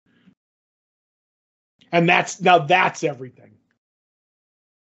And that's everything.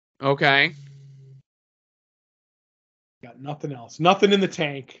 Okay. Got nothing else. Nothing in the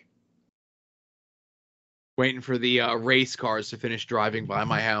tank. Waiting for the race cars to finish driving by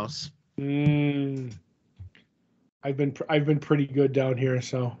my house. I've been pretty good down here,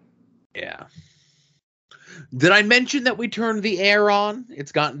 so. Yeah. Did I mention that we turned the air on?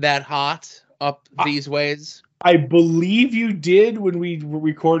 It's gotten that hot up these ways. I believe you did when we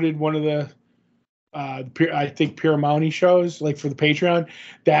recorded one of the I think Pure Mountie shows, like for the Patreon,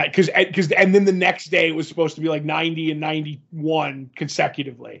 that because and then the next day it was supposed to be like 90 and 91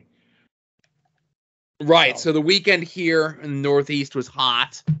 consecutively. Right. So the weekend here in the Northeast was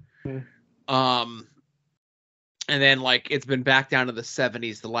hot. Mm-hmm. And then like it's been back down to the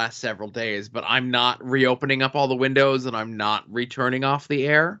 70s the last several days, but I'm not reopening up all the windows and I'm not returning off the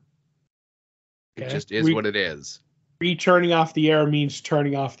air. It just is what it is. Returning off the air means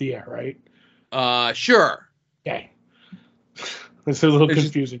turning off the air, right? Sure. Okay. It's a little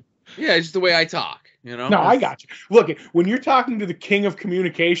confusing. It's just the way I talk, you know? No, I got you. Look, when you're talking to the king of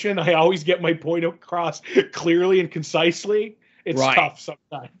communication, I always get my point across clearly and concisely. It's tough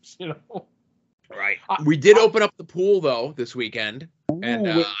sometimes, you know? Right. We did open up the pool, though, this weekend.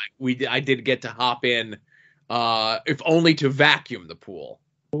 And I did get to hop in, if only to vacuum the pool.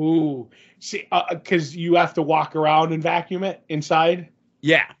 Ooh. See, because you have to walk around and vacuum it inside?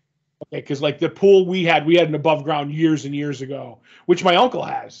 Yeah. Okay, because like the pool we had an above ground years and years ago, which my uncle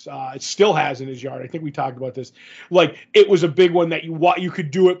has. It still has in his yard. I think we talked about this. Like it was a big one that you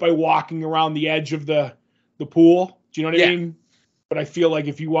could do it by walking around the edge of the pool. Do you know what I mean? But I feel like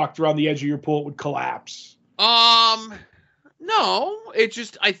if you walked around the edge of your pool, it would collapse. No, it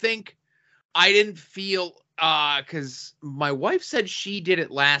just I think I didn't feel because my wife said she did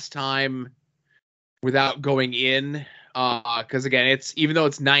it last time without going in. Because again, it's even though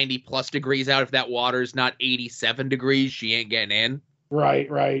it's 90 plus degrees out, if that water's not 87 degrees, she ain't getting in.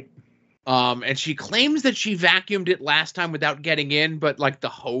 Right. And she claims that she vacuumed it last time without getting in, but like the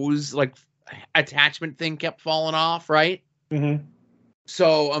hose, like attachment thing kept falling off, right? Mm-hmm.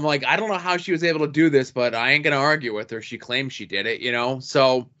 So I'm like, I don't know how she was able to do this, but I ain't gonna argue with her. She claims she did it, you know.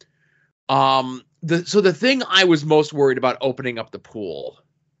 So, the thing I was most worried about opening up the pool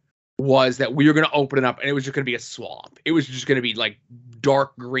was that we were going to open it up and it was just going to be a swamp. It was just going to be like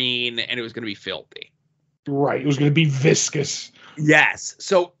dark green and it was going to be filthy. Right. It was going to be viscous. Yes.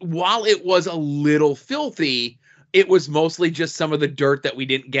 So while it was a little filthy, it was mostly just some of the dirt that we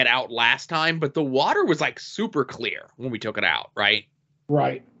didn't get out last time, but the water was like super clear when we took it out, right?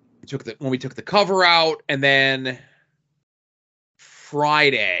 Right. When we took the cover out, and then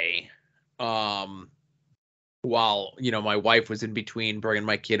Friday, while, you know, my wife was in between bringing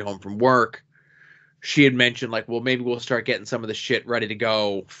my kid home from work, she had mentioned, like, well, maybe we'll start getting some of the shit ready to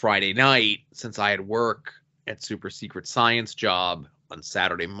go Friday night, since I had work at Super Secret Science Job on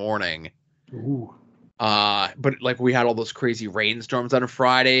Saturday morning. Ooh. But, like, we had all those crazy rainstorms on a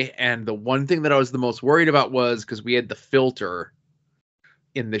Friday, and the one thing that I was the most worried about was, because we had the filter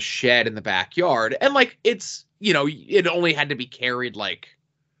in the shed in the backyard, and, like, it's, you know, it only had to be carried, like,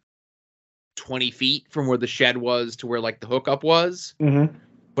 20 feet from where the shed was to where like the hookup was. Mm-hmm.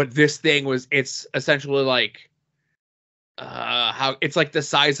 But this thing it's essentially like how it's like the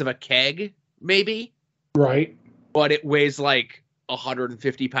size of a keg, maybe. Right. But it weighs like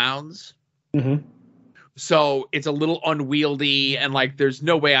 150 pounds. Mm-hmm. So it's a little unwieldy, and like there's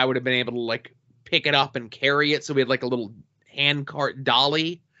no way I would have been able to like pick it up and carry it. So we had like a little hand cart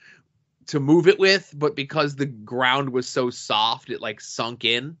dolly to move it with, but because the ground was so soft, it like sunk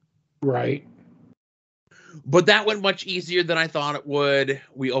in. Right. But that went much easier than I thought it would.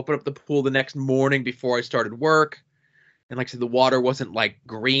 We opened up the pool the next morning before I started work. And like I said, the water wasn't like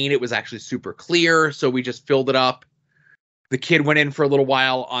green. It was actually super clear. So we just filled it up. The kid went in for a little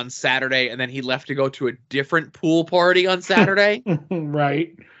while on Saturday, and then he left to go to a different pool party on Saturday.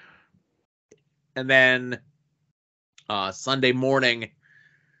 Right. And then Sunday morning,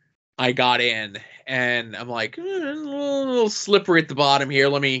 I got in, and I'm like, a little slippery at the bottom here.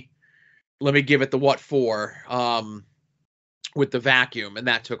 Let me give it the what for with the vacuum. And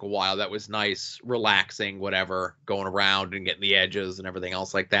that took a while. That was nice, relaxing, whatever, going around and getting the edges and everything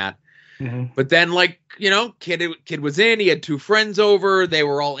else like that. Mm-hmm. But then, like, you know, kid was in. He had two friends over. They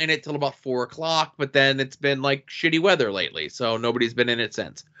were all in it till about 4:00. But then it's been like shitty weather lately, so nobody's been in it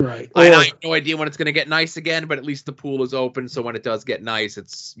since. Right. I have no idea when it's going to get nice again, but at least the pool is open. So when it does get nice,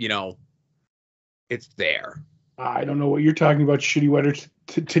 it's, you know, it's there. I don't know what you're talking about, shitty weather.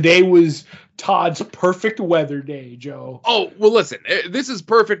 Today was Todd's perfect weather day, Joe. Oh, well, listen, this is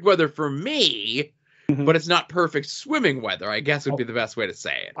perfect weather for me but it's not perfect swimming weather, I guess would be the best way to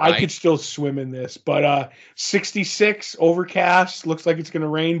say it. Right? I could still swim in this, but 66 overcast, looks like it's going to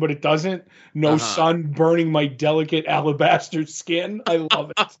rain, but it doesn't. No sun burning my delicate alabaster skin. I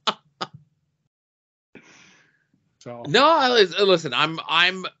love it. So no, listen,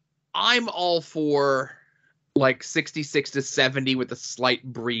 I'm all for like 66 to 70 with a slight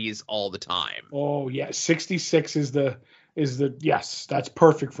breeze all the time. Oh yeah, 66 is the yes, that's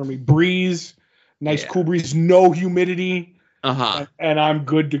perfect for me. Breeze, nice cool breeze, no humidity. And I'm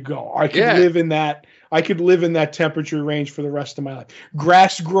good to go. I could live in that. I could live in that temperature range for the rest of my life.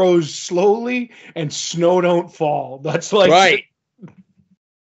 Grass grows slowly and snow don't fall. That's like right.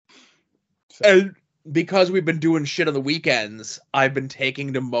 And because we've been doing shit on the weekends, I've been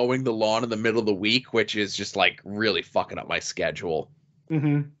taking to mowing the lawn in the middle of the week, which is just like really fucking up my schedule.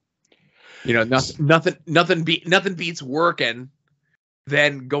 Mm-hmm. You know, nothing beats working,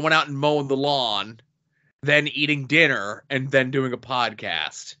 then going out and mowing the lawn, then eating dinner, and then doing a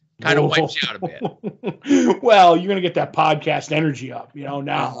podcast. Kind of wipes you out a bit. Well, you're gonna get that podcast energy up,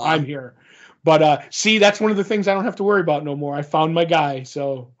 now I'm here. But see, that's one of the things I don't have to worry about no more. I found my guy,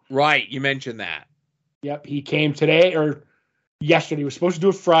 so. Right, you mentioned that. Yep, he came today or yesterday. He was supposed to do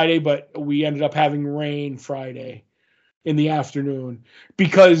it Friday, but we ended up having rain Friday in the afternoon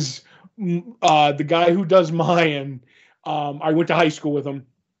because the guy who does mine, I went to high school with him,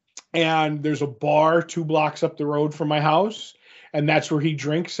 and there's a bar 2 blocks up the road from my house, and that's where he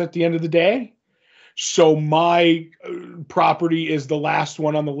drinks at the end of the day. So my property is the last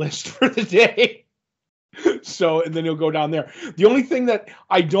one on the list for the day. So, and then he'll go down there. The only thing that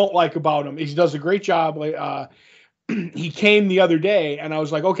I don't like about him is he does a great job. He came the other day, and I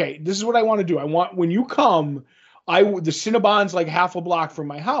was like, okay, this is what I want to do. I want, when you come, the Cinnabon's like half a block from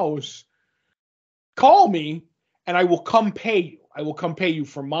my house. Call me, and I will come pay you. I will come pay you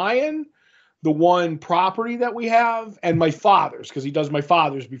for mine, the one property that we have, and my father's, because he does my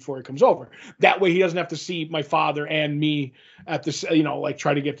father's before he comes over. That way he doesn't have to see my father and me at this, like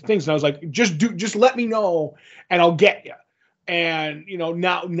try to get the things. And I was like, just let me know and I'll get you. And,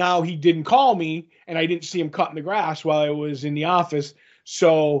 now he didn't call me, and I didn't see him cutting the grass while I was in the office.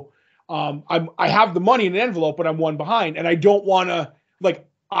 So I have the money in an envelope, but I'm one behind, and I don't want to, like,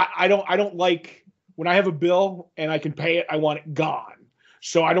 I don't like when I have a bill and I can pay it, I want it gone.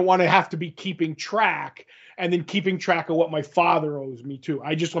 So I don't want to have to be keeping track and then keeping track of what my father owes me too.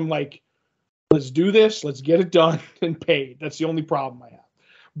 I'm like, let's do this. Let's get it done and paid. That's the only problem I have.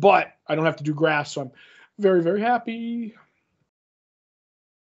 But I don't have to do grass, so I'm very, very happy.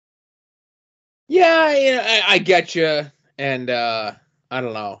 Yeah, I get you. And I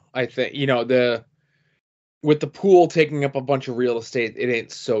don't know. I think, with the pool taking up a bunch of real estate, it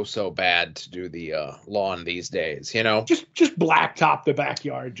ain't so bad to do the lawn these days, Just blacktop the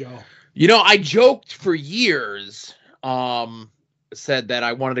backyard, Joe. I joked for years, said that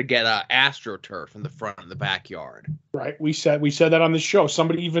I wanted to get AstroTurf in the front of the backyard. Right. We said that on the show.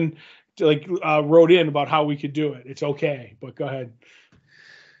 Somebody even wrote in about how we could do it. It's okay, but go ahead.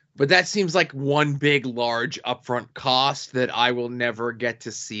 But that seems like one big, large upfront cost that I will never get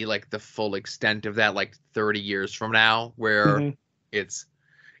to see like the full extent of that, like 30 years from now, where it's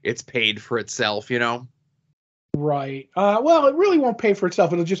paid for itself, Right. Well, it really won't pay for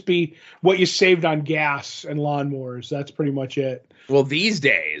itself. It'll just be what you saved on gas and lawnmowers. That's pretty much it. Well, these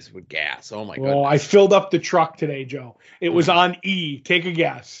days with gas, oh my goodness. Oh, I filled up the truck today, Joe. It was on E. Take a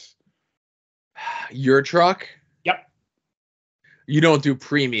guess. Your truck? Yep. You don't do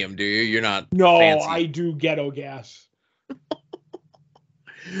premium, do you? You're not. No, fancy. I do Ghetto gas.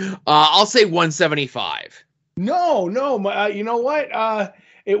 I'll say 175. No. You know what?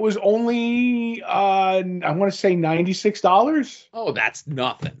 It was only I want to say $96. Oh, that's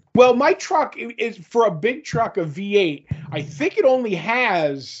nothing. Well, my truck is for a big truck, a V8. I think it only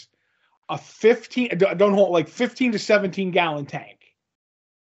has a 15 to 17 gallon tank.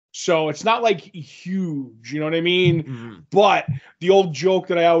 So it's not like huge, you know what I mean? Mm-hmm. But the old joke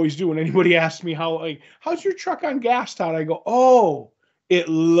that I always do when anybody asks me how's your truck on gas, Todd? I go, oh, it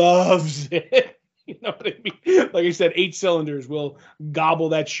loves it. You know what I mean? Like I said, 8 cylinders will gobble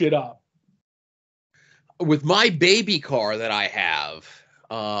that shit up. With my baby car that I have,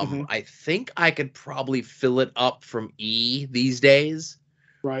 I think I could probably fill it up from E these days.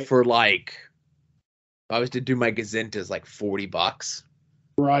 Right. For if I was to do my Gazintas, like $40.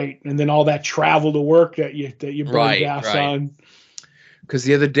 Right. And then all that travel to work that you burn gas on. Because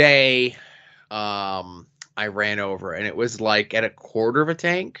the other day, I ran over and it was like at a quarter of a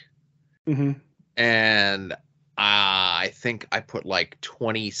tank. Mm-hmm. And I think I put like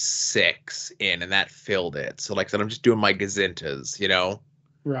 26 in and that filled it. So like I said, I'm just doing my Gazintas,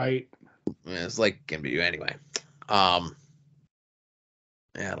 Right. It's like can be anyway. I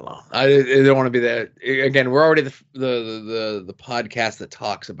don't know. I don't want to be there again. We're already the podcast that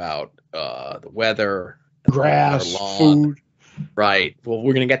talks about the weather, our Grass, lawn, food. right? Well,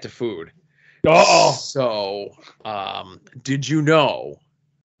 we're gonna get to food. Uh-oh. So, did you know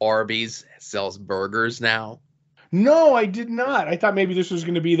Arby's sells burgers now? No, I did not. I thought maybe this was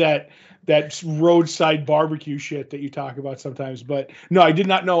going to be that roadside barbecue shit that you talk about sometimes, but no, I did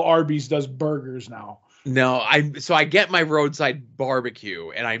not know Arby's does burgers now. No, I get my roadside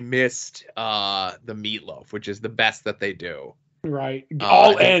barbecue, and I missed the meatloaf, which is the best that they do. Right,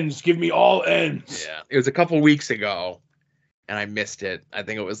 all ends. Give me all ends. Yeah, it was a couple weeks ago, and I missed it. I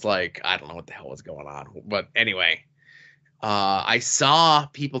think it was like I don't know what the hell was going on, but anyway, I saw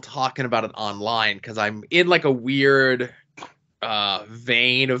people talking about it online because I'm in like a weird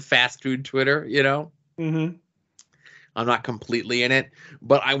vein of fast food Twitter, you know. Mm-hmm. I'm not completely in it,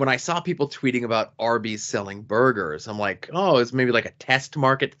 but when I saw people tweeting about Arby's selling burgers, I'm like, oh, it's maybe like a test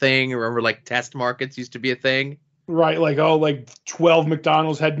market thing. Remember, like test markets used to be a thing, right? Like 12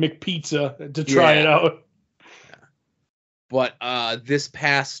 McDonald's had McPizza to try it out. Yeah. But this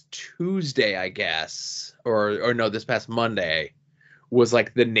past Tuesday, I guess, or no, this past Monday was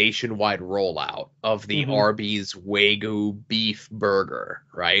like the nationwide rollout of the Arby's Wagyu beef burger,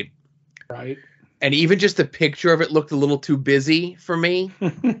 right? Right. And even just the picture of it looked a little too busy for me.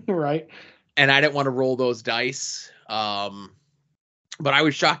 Right. And I didn't want to roll those dice. But I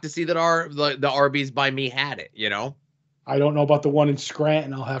was shocked to see that the Arby's by me had it, you know? I don't know about the one in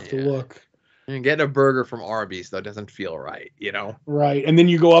Scranton. I'll have to look. And getting a burger from Arby's, though, doesn't feel right, you know? Right. And then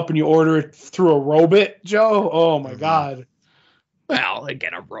you go up and you order it through a robot, Joe. Oh, my God. Well,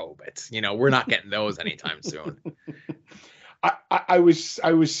 again, a robot. You know, we're not getting those anytime soon. I was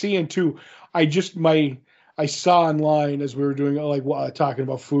seeing too. I saw online as we were doing talking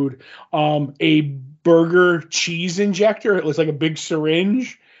about food, a burger cheese injector. It looks like a big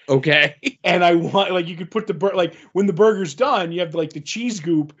syringe. Okay. And I want you could put when the burger's done, you have the cheese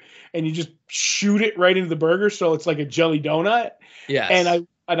goop, and you just shoot it right into the burger, so it's like a jelly donut. Yes.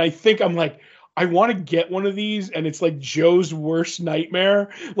 And I think I'm like, I want to get one of these, and it's like Joe's worst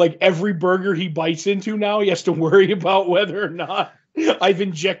nightmare. Like every burger he bites into now, he has to worry about whether or not I've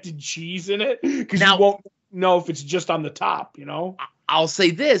injected cheese in it, because you won't know if it's just on the top, you know? I'll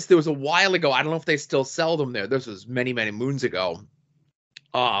say this. There was a while ago, I don't know if they still sell them there. This was many, many moons ago.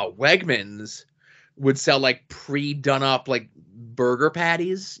 Wegmans would sell like pre-done up burger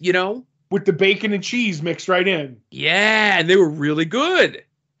patties, you know? With the bacon and cheese mixed right in. Yeah, and they were really good.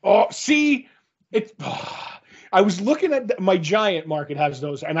 Oh, see, I was looking at my Giant Market has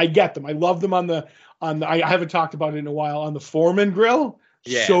those, and I get them. I love them on the I haven't talked about it in a while, on the Foreman grill.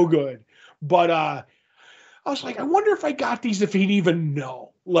 Yeah. So good. But I was like, I wonder if I got these, if he'd even know.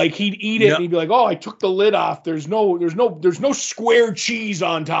 Like he'd eat it and he'd be like, "Oh, I took the lid off. There's no square cheese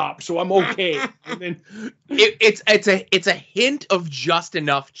on top, so I'm okay." And then it's a hint of just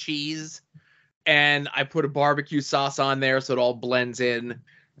enough cheese, and I put a barbecue sauce on there so it all blends in.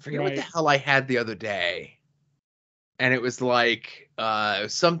 I forget what the hell I had the other day, and it was like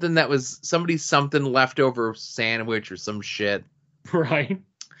something that was something leftover sandwich or some shit, right?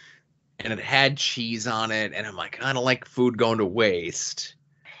 And it had cheese on it, and I'm like, I don't like food going to waste.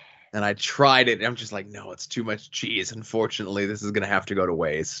 And I tried it, and I'm just like, no, it's too much cheese. Unfortunately, this is gonna have to go to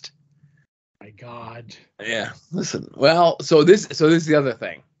waste. My God. Yeah. Listen. Well, so this is the other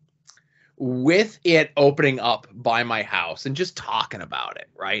thing. With it opening up by my house and just talking about it,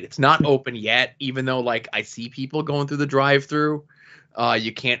 right? It's not open yet, even though I see people going through the drive-through.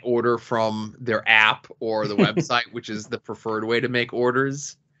 You can't order from their app or the website, which is the preferred way to make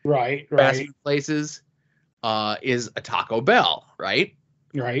orders. Right. Fast food places is a Taco Bell, right?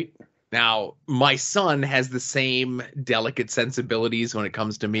 Right. Now, my son has the same delicate sensibilities when it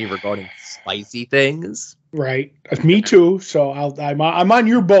comes to me regarding spicy things. Right. Me too. So I'm on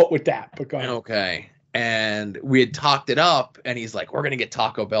your boat with that. But go ahead. Okay. And we had talked it up, and he's like, "We're gonna get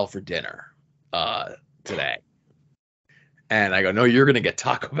Taco Bell for dinner today." And I go, "No, you're gonna get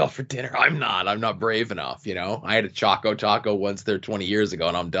Taco Bell for dinner." I'm not brave enough, you know. I had a Choco Taco once there 20 years ago,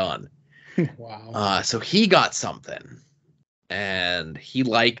 and I'm done. Wow. So he got something, and he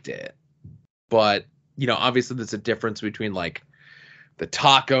liked it. But, you know, obviously there's a difference between the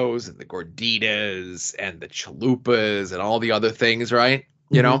tacos and the gorditas and the chalupas and all the other things, right?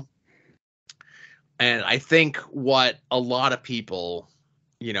 You know? And I think what a lot of people,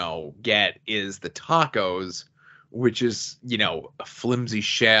 you know, get is the tacos, which is, you know, a flimsy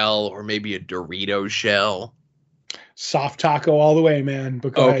shell or maybe a Dorito shell. Soft taco all the way, man.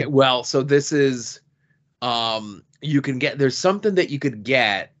 But go ahead. Well, so this is, there's something that you could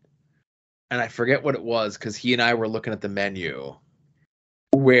get and I forget what it was because he and I were looking at the menu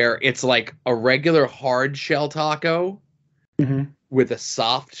where it's like a regular hard shell taco with a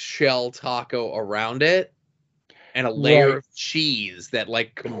soft shell taco around it and a layer of cheese that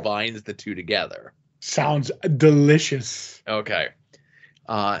like combines the two together. Sounds delicious. Okay.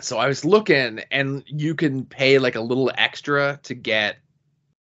 So I was looking, and you can pay like a little extra to get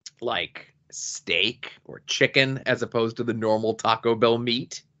like steak or chicken as opposed to the normal Taco Bell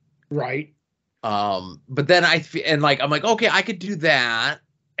meat. Right. But then I'm like, okay, I could do that.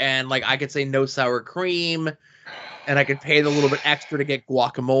 And like, I could say no sour cream, and I could pay the little bit extra to get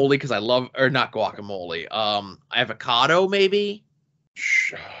guacamole because I love, or not guacamole, avocado maybe.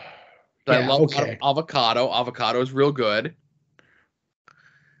 I love avocado. Avocado is real good.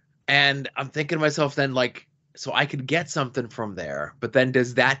 And I'm thinking to myself then, like, so I could get something from there, but then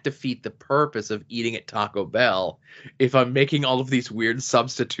does that defeat the purpose of eating at Taco Bell if I'm making all of these weird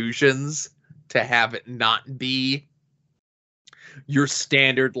substitutions to have it not be your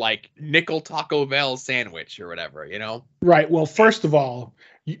standard, like, nickel Taco Bell sandwich or whatever, you know? Right. Well, first of all,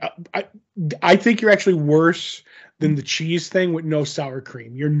 I think you're actually worse than the cheese thing with no sour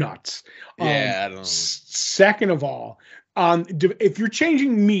cream. You're nuts. Yeah, I don't know. Second of all, if you're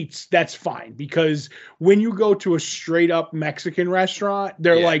changing meats, that's fine, because when you go to a straight up Mexican restaurant,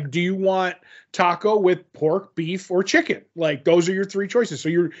 they're like, do you want taco with pork, beef, or chicken? Like, those are your three choices.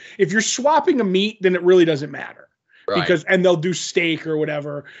 So if you're swapping a meat, then it really doesn't matter. Right. And they'll do steak or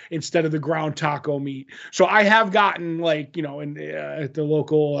whatever instead of the ground taco meat. So I have gotten, like, you know, at the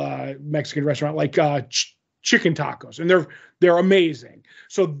local Mexican restaurant, like chicken tacos, and they're amazing.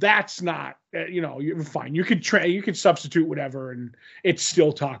 So that's not, you're fine. You could substitute whatever, and it's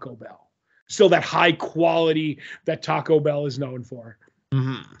still Taco Bell. Still that high quality that Taco Bell is known for.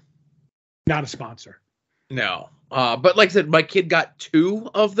 Mm-hmm. Not a sponsor. No. But like I said, my kid got 2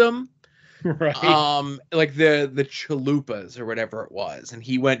 of them. Right. Like the chalupas or whatever it was, and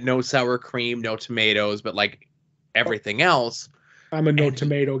he went no sour cream, no tomatoes, but like everything else. I'm a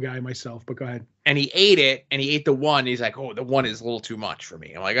tomato guy myself, but go ahead. And he ate it, and he ate the one. He's like, oh, the one is a little too much for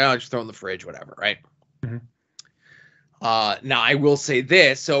me. I'm like, oh, just throw it in the fridge, whatever, right? Mm-hmm. Now, I will say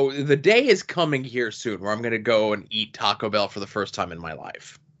this. So the day is coming here soon where I'm going to go and eat Taco Bell for the first time in my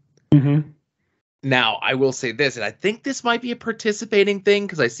life. Mm-hmm. Now, I will say this, and I think this might be a participating thing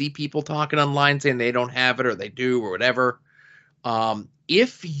because I see people talking online saying they don't have it or they do or whatever.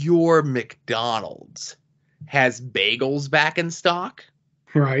 If your McDonald's has bagels back in stock,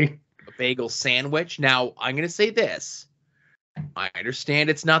 right? A bagel sandwich. Now, I'm going to say this. I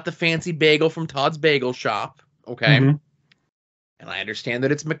understand it's not the fancy bagel from Todd's Bagel Shop, okay? Mm-hmm. And I understand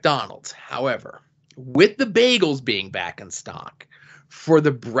that it's McDonald's. However, with the bagels being back in stock, for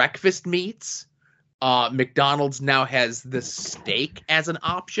the breakfast meats, McDonald's now has the steak as an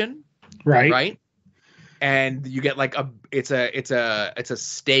option, right? And you get like it's a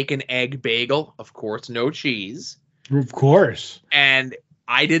steak and egg bagel, of course, no cheese, of course. And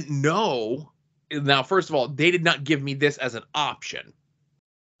I didn't know. Now, first of all, they did not give me this as an option,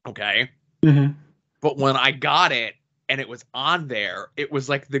 okay? Mm-hmm. But when I got it and it was on there, it was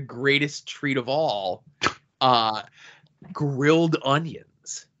like the greatest treat of all: grilled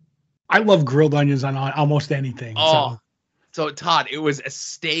onions. I love grilled onions on almost anything. Oh, so Todd, it was a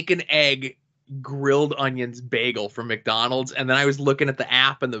steak and egg grilled onions bagel from McDonald's, and then I was looking at the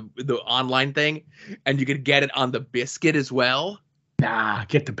app and the online thing, and you could get it on the biscuit as well. Nah,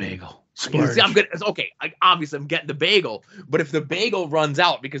 get the bagel. Splurge. Obviously I'm getting the bagel, but if the bagel runs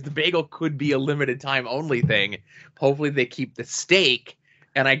out, because the bagel could be a limited time only thing, hopefully they keep the steak,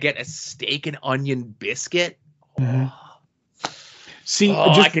 and I get a steak and onion biscuit. Mm-hmm. See,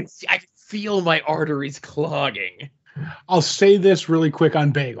 I can feel my arteries clogging. I'll say this really quick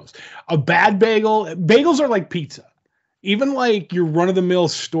on bagels. A bad bagels are like pizza. Even like your run-of-the-mill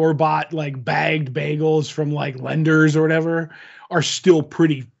store-bought, like bagged bagels from like Lenders or whatever are still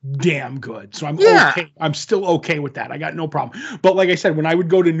pretty damn good. So okay. I'm still okay with that. I got no problem. But like I said, when I would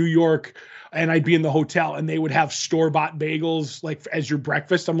go to New York and I'd be in the hotel and they would have store-bought bagels like as your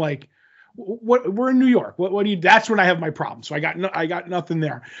breakfast, I'm like, what? We're in New York. What do you? That's when I have my problem. So I got nothing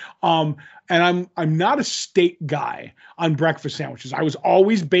there. And I'm not a steak guy on breakfast sandwiches. I was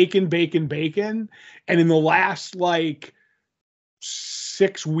always bacon. And in the last like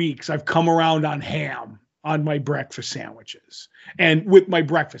 6 weeks, I've come around on ham on my breakfast sandwiches. And with my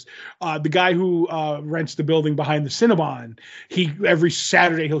breakfast, the guy who rents the building behind the Cinnabon, every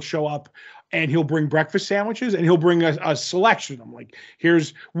Saturday he'll show up and he'll bring breakfast sandwiches, and he'll bring a selection. I'm like,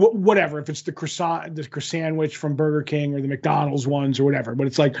 here's whatever. If it's the croissant sandwich from Burger King or the McDonald's ones or whatever, but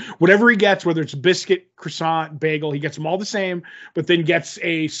it's like whatever he gets, whether it's biscuit, croissant, bagel, he gets them all the same, but then gets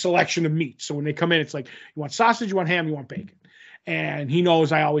a selection of meat. So when they come in, it's like, you want sausage, you want ham, you want bacon. And he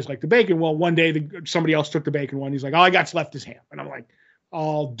knows I always like the bacon. Well, one day somebody else took the bacon one. He's like, all I got's left is ham. And I'm like,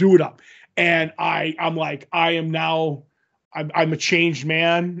 I'll do it up. And I'm like, I'm a changed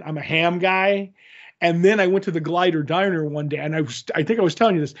man. I'm a ham guy. And then I went to the Glider Diner one day, and I think I was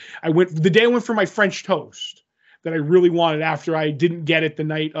telling you this. The day I went for my French toast that I really wanted after I didn't get it the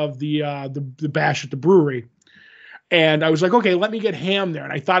night of the bash at the brewery. And I was like, okay, let me get ham there.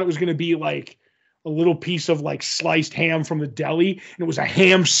 And I thought it was going to be like a little piece of like sliced ham from the deli. And it was a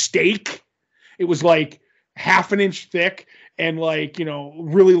ham steak. It was like half an inch thick and like,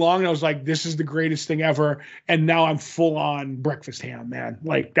 really long. And I was like, this is the greatest thing ever. And now I'm full on breakfast ham, man.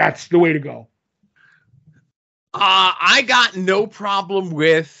 Like, that's the way to go. I got no problem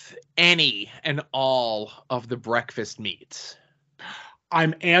with any and all of the breakfast meats.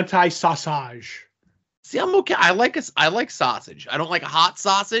 I'm anti-sausage. See, I'm okay. I like sausage. I don't like a hot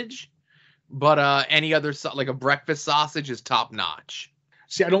sausage, but any other like a breakfast sausage is top notch.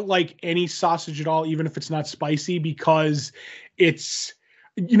 See, I don't like any sausage at all, even if it's not spicy, because it's,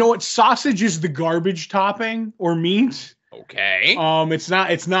 sausage is the garbage topping or meat. Okay. It's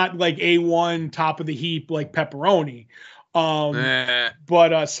not like A1 top of the heap like pepperoni.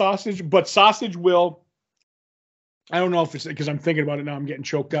 But sausage will. I don't know if it's because I'm thinking about it now. I'm getting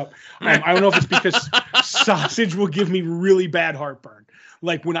choked up. I don't know if it's because sausage will give me really bad heartburn.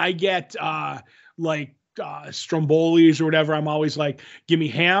 Like when I get strombolis or whatever, I'm always like, give me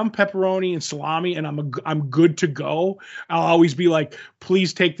ham, pepperoni, and salami, and I'm good to go. I'll always be like,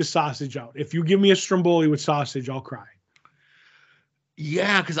 please take the sausage out. If you give me a stromboli with sausage, I'll cry.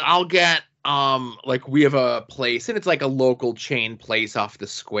 Yeah, because I'll get we have a place, and it's like a local chain place off the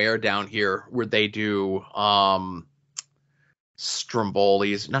square down here where they do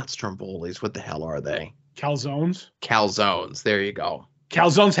strombolis, not strombolis. What the hell are they? Calzones. There you go.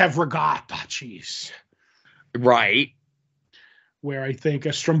 Calzones have regatta cheese. Right. Where I think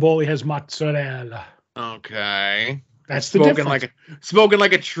a stromboli has mozzarella. Okay. That's the difference. Spoken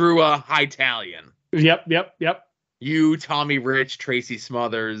like a true Italian. Yep. You, Tommy Rich, Tracy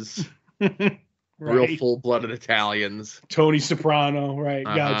Smothers. Right. Real full-blooded Italians. Tony Soprano, right.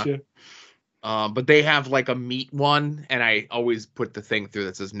 Gotcha. But they have like a meat one, and I always put the thing through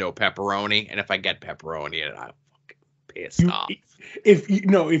that says no pepperoni, and if I get pepperoni, I'm fucking pissed off. If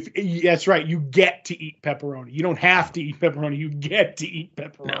that's right, you get to eat pepperoni. You don't have to eat pepperoni. You get to eat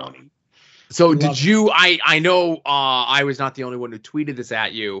pepperoni. No. So I know I was not the only one who tweeted this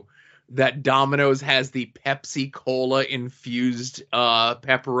at you, that Domino's has the Pepsi Cola infused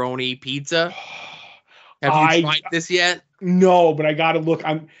pepperoni pizza. Have you tried this yet? No, but I got to look.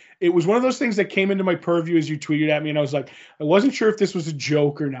 It was one of those things that came into my purview as you tweeted at me, and I was like, I wasn't sure if this was a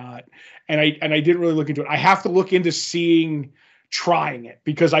joke or not, and I didn't really look into it. I have to look into trying it,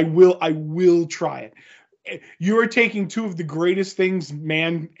 because I will try it. You are taking two of the greatest things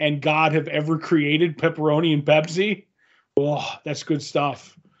man and God have ever created, pepperoni and Pepsi. Oh, that's good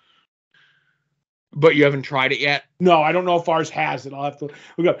stuff. But you haven't tried it yet? No, I don't know if ours has it. I'll have to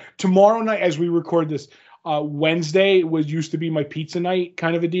look up. Tomorrow night, as we record this, Wednesday used to be my pizza night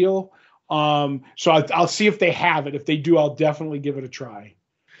kind of a deal. So I'll see if they have it. If they do, I'll definitely give it a try.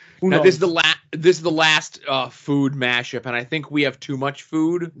 Now, this is the last food mashup, and I think we have too much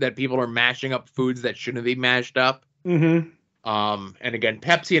food that people are mashing up foods that shouldn't be mashed up. Mm-hmm. And again,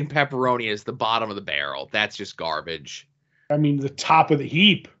 Pepsi and pepperoni is the bottom of the barrel. That's just garbage. I mean, the top of the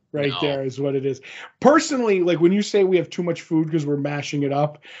heap. There is what it is. Personally, like when you say we have too much food because we're mashing it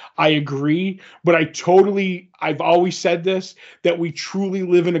up, I agree. But I've always said this, that we truly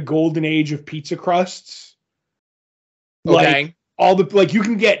live in a golden age of pizza crusts. Okay. You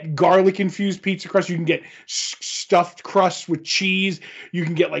can get garlic infused pizza crust. You can get stuffed crust with cheese. You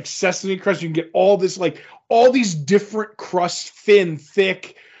can get like sesame crust. You can get all these different crusts, thin,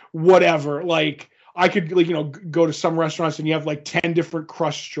 thick, whatever. Like, I could go to some restaurants and you have like 10 different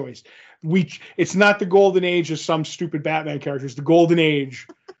crust choice. It's not the golden age of some stupid Batman character. It's the golden age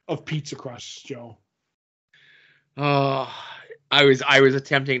of pizza crusts, Joe. I was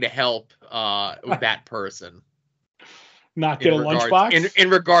attempting to help that person. Not get a lunchbox? In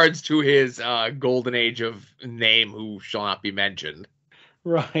regards to his golden age of name who shall not be mentioned.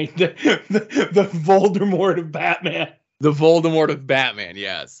 Right. The Voldemort of Batman. The Voldemort of Batman,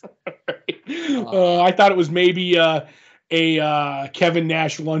 yes. I thought it was maybe a Kevin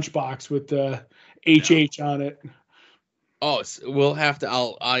Nash lunchbox with the HH on it. Oh, so we'll have to.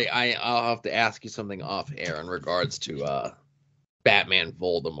 I'll have to ask you something off air in regards to Batman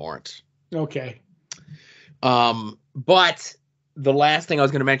Voldemort. Okay. But the last thing I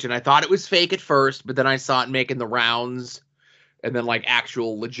was going to mention, I thought it was fake at first, but then I saw it making the rounds, and then like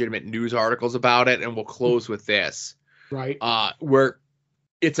actual legitimate news articles about it. And we'll close with this, Right. where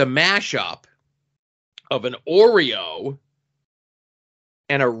it's a mashup of an Oreo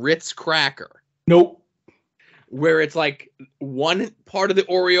and a Ritz cracker. Nope. Where it's like one part of the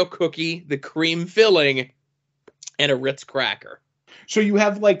Oreo cookie, the cream filling, and a Ritz cracker. So you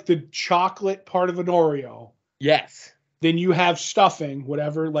have like the chocolate part of an Oreo. Yes. Then you have stuffing,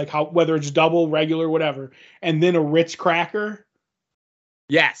 whatever, like how whether it's double, regular, whatever, and then a Ritz cracker.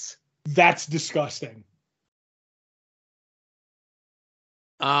 Yes. That's disgusting.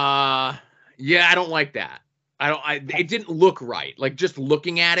 Yeah, I don't like that. It didn't look right. Like just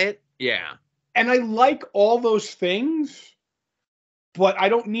looking at it, yeah. And I like all those things, but I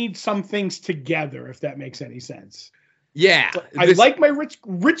don't need some things together, if that makes any sense. Yeah. I like my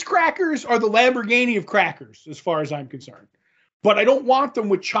Ritz crackers are the Lamborghini of crackers, as far as I'm concerned. But I don't want them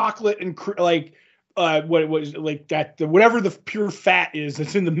with chocolate and what it was like that, whatever the pure fat is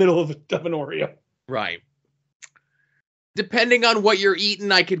that's in the middle of an Oreo. Right. Depending on what you're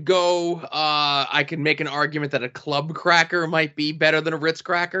eating, I could make an argument that a club cracker might be better than a Ritz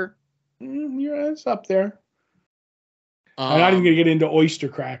cracker. Yeah, it's up there. I'm not even going to get into oyster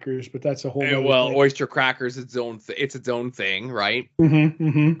crackers, but that's a whole other thing. Oyster crackers, it's its own thing, right? Mm-hmm,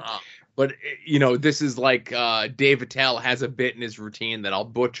 mm-hmm. But, this is like Dave Attell has a bit in his routine that I'll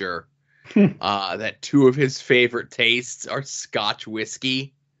butcher, that two of his favorite tastes are Scotch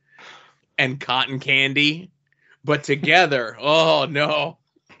whiskey and cotton candy. But together, oh, no.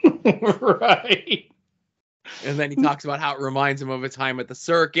 Right. And then he talks about how it reminds him of a time at the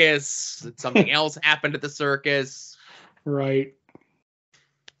circus, that something else happened at the circus. Right.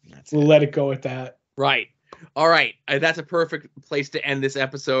 We'll let it go at that. Right. All right. That's a perfect place to end this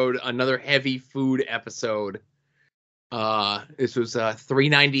episode. Another heavy food episode. This was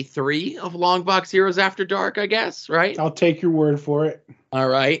 393 of Longbox Heroes After Dark, I guess, right? I'll take your word for it. All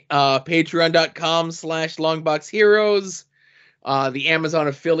right. Patreon.com/LongboxHeroes. The Amazon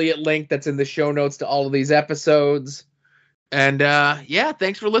affiliate link that's in the show notes to all of these episodes. And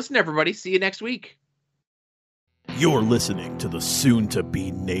thanks for listening, everybody. See you next week. You're listening to the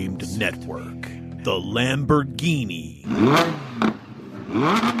soon-to-be-named network, the Lamborghini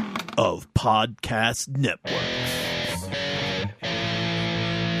of podcast networks.